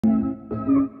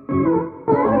This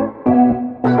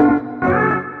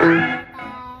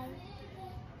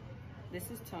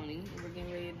is Tony. We're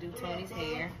getting ready to do Tony's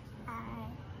hair.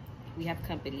 We have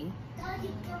company,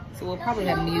 so we'll probably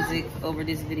have music over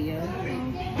this video.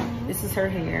 This is her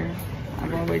hair.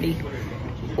 I've already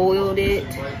oiled it.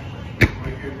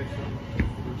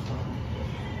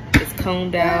 It's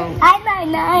combed out. I'm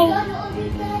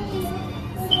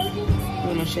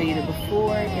gonna show you the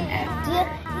before and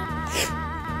after.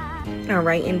 All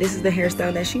right, and this is the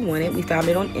hairstyle that she wanted. We found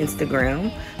it on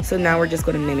Instagram, so now we're just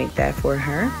gonna mimic that for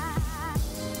her.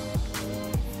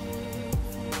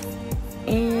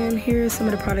 And here are some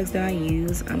of the products that I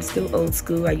use. I'm still old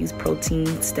school. I use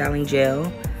protein styling gel.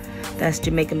 That's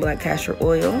Jamaican black castor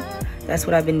oil. That's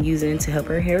what I've been using to help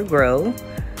her hair grow.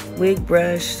 Wig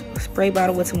brush, spray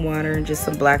bottle with some water, and just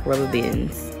some black rubber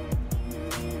bands.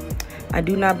 I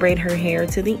do not braid her hair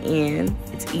to the end.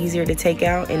 It's easier to take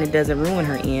out and it doesn't ruin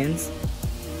her ends.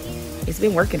 It's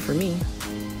been working for me.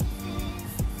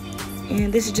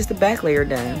 And this is just the back layer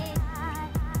done.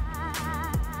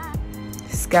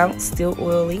 Scalp still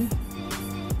oily,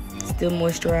 still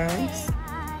moisturized.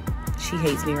 She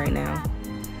hates me right now.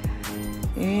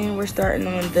 And we're starting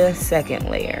on the second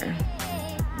layer.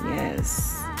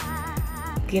 Yes,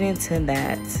 get into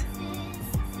that.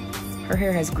 Her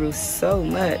hair has grew so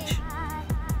much.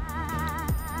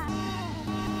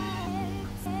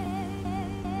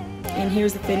 And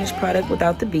here's the finished product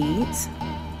without the beads.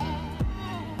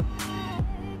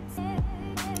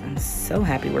 I'm so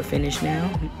happy we're finished now.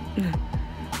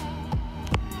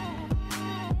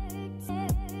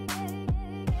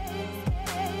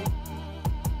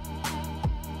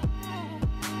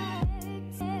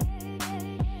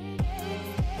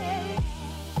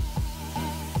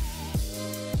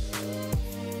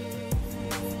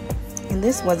 And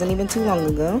this wasn't even too long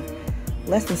ago,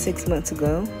 less than 6 months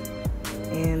ago.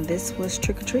 And this was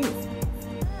trick or treat.